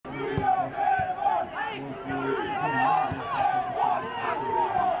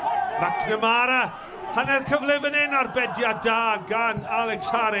McNamara, hanner cyfle fan hyn arbediad da gan Alex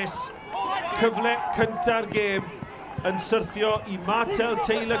Harris. Cyfle cynta'r gêm yn syrthio i Martel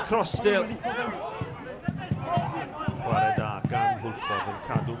Taylor Crossdale. Chwarae da gan Hwlffordd yn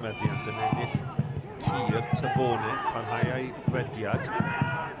cadw meddiant yn ennill tir Tybone parhau ei rediad.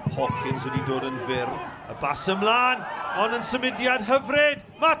 Hawkins wedi dod yn fyr, y bas ymlaen, ond yn symudiad hyfryd.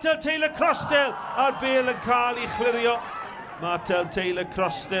 Martel Taylor Crossdale a'r bêl yn cael ei chlirio. Martel Taylor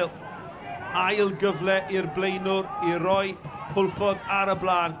Crossdale, ail gyfle i'r blaenwr i roi Hwlffordd ar y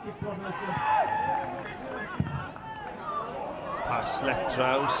blaen. Pas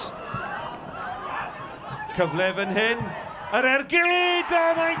Letraws. Cyfle fan hyn, yr ergyd, a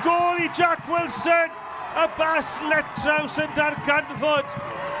mae'n gol i Jack Wilson. Y bas Letraws yn darganfod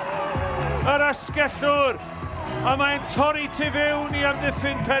yr asgellwr, a mae'n torri tu fewn i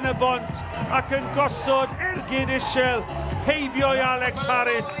amddiffyn Penybont ac yn gosod ergyd isel heibio i Alex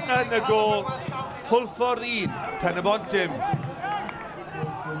Harris yn y gol. Hwlffordd 1, Penybont dim.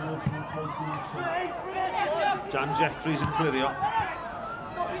 Jan Jeffries yn clirio.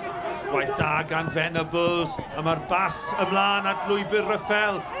 Gwaith da gan Venables, a mae'r bas ymlaen at lwybr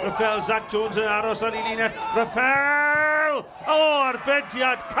Raffel. Raffel, Zach Jones yn aros ar ei linell. Raffel! O,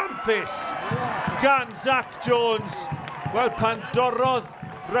 arbediad campus gan Zach Jones. Wel, pan dorodd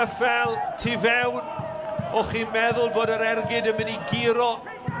Raffel tu fewn, o'ch chi'n meddwl bod yr ergyd yn mynd i giro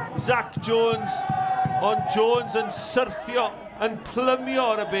Zach Jones, ond Jones yn syrthio, yn plymio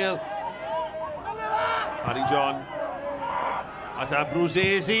ar y bêl. Harry John at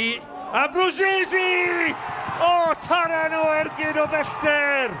Abruzzesi. Abruzzesi! O, taran o ergyd o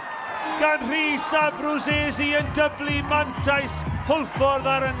bellter! Gan Rhys Abruzzesi yn dyblu mantais Hwlffordd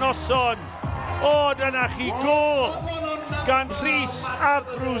ar y noson. O, dyna chi gol gan Rhys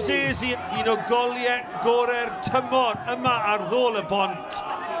Abruzzesi. Un o goliau gorau'r tymor yma ar ddôl y bont.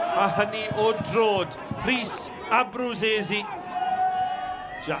 A hynny o drod. Rhys Abruzzesi.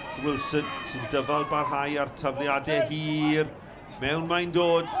 Jack Wilson sy'n dyfal barhau ar tafliadau hir. Mewn mae'n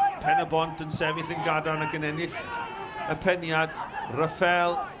dod. Penybont yn sefyll yn gadarn ac yn ennill y peniad.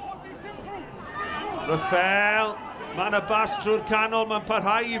 Raffel. Mae'n y bas trwy'r canol, mae'n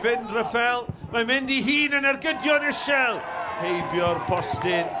parhau i fynd Raffel. Mae'n mynd i hun yn ergydion isel. Heibio'r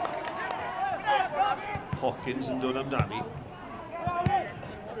postyn. Hawkins yn dod amdani.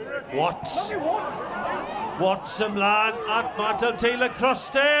 Watts ymlaen at Martel Taylor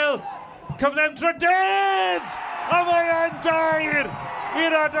Crossdale. Cyflem drydydd! A mae yn dair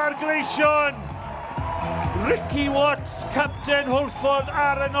i'r adar gleision. Ricky Watts, capten Hwlffordd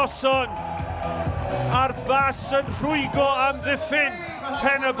ar y noson. A'r bas yn rhwygo am ddiffyn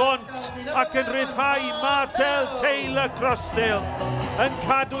Penybont ac yn rhyddhau Martel Taylor Crossdale yn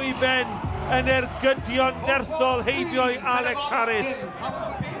cadw i ben yn ergydion nerthol heibio i Alex Harris.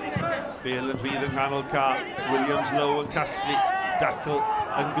 Bale yn rhydd yng nghanol ca, Williams Low yn casglu, Dackle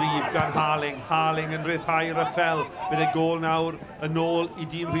yn gryf gan Harling. Harling yn rhyddhau Raffel. Bydd y gol nawr yn ôl i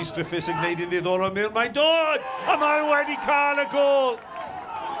dîm Rhys Griffiths yn gwneud yn ddiddorol. Mae'n dod! A mae'n wedi cael y gol!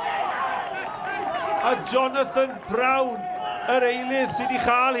 A Jonathan Brown, yr eilydd sydd wedi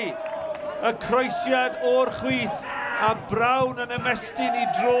chael hi. Y croesiad o'r chwith. A Brown yn ymestyn i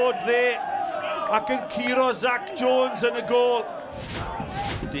drod dde. Ac yn curo Zach Jones yn y gol.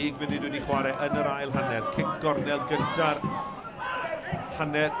 10 munud wedi chwarae yn yr ail hanner. Cic gornel gynta'r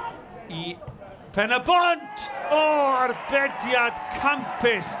hanner i Penybont! O, arbediad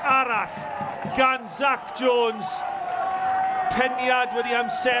campus arall gan Zach Jones. Peniad wedi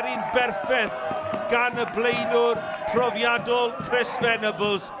amseru'n berffaith gan y blaenwr profiadol Chris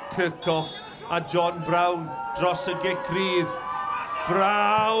Venables. Kirchhoff a John Brown dros y gic rydd.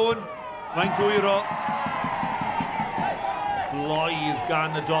 Brown, mae'n gwyro. Bloedd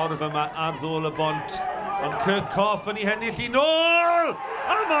gan y dorf yma ar ddôl y bont. Ond Kirchhoff yn ei hennill i nôl!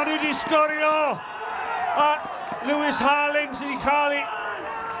 A mae wedi sgorio! A Lewis Harling sydd wedi cael ei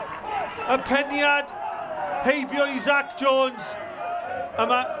y peniad heibio i Zach Jones. A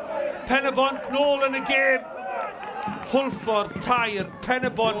mae Penybont nôl yn y gêm. Hwlffordd tair,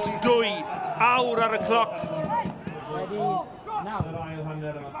 Penybont 2, awr ar y cloc.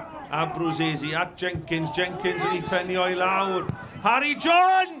 Abruzzesi at Jenkins yn ei ffenio i lawr. Harry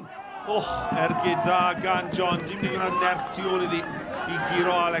John! Oh, ergyd dda gan John. Dim digon o nerf tu ôl iddi i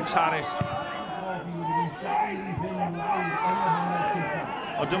giro Alex Harris.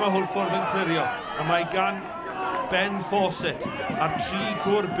 O dyma Hwlffordd yn clirio. A mae gan Ben Fawcett a'r 3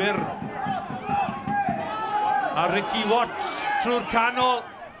 gwr byr. A Ricky Watts trwy'r canol.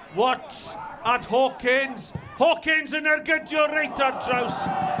 Watts at Hawkins. Hawkins yn ergydio reit ar draws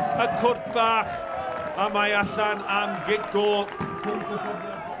y cwrt bach. A mae allan am gig gol.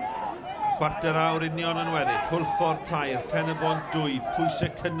 Chwarter awr union yn weddill. Hwlffordd tair, Penybont 2.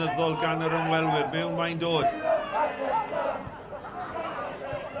 Pwysau cynyddol gan yr ymwelwyr. Mewn mae'n dod.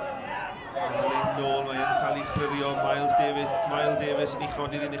 Nôl, mae'n cael ei chlirio. Miles Davies yn ei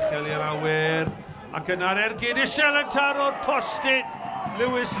chonydd i'n uchel i'r awyr. Ac yna'r ergyd isel yn taro'r postyn.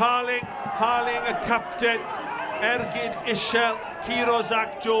 Lewis Harling y capten. Ergyd isel, Ciro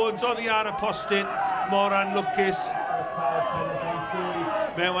Zach Jones, oedd hi ar y postyn. Moran Lwcus.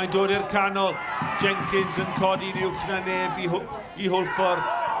 Mewn mae'n dod i'r canol. Jenkins yn codi uwch na neb i Hwlffordd.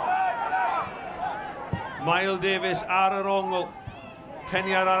 Miles Davies ar yr ongl.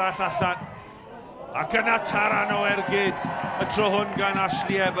 Peniar arall allan. Ac yna taran o ergyd. Y tro hwn gan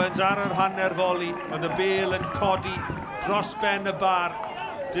Ashley Evans ar yr hanner foli. Ond y bêl yn codi dros ben y bar.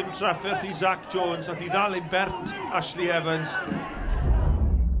 Dim trafferth i Zach Jones, ac i ddal i bert Ashley Evans.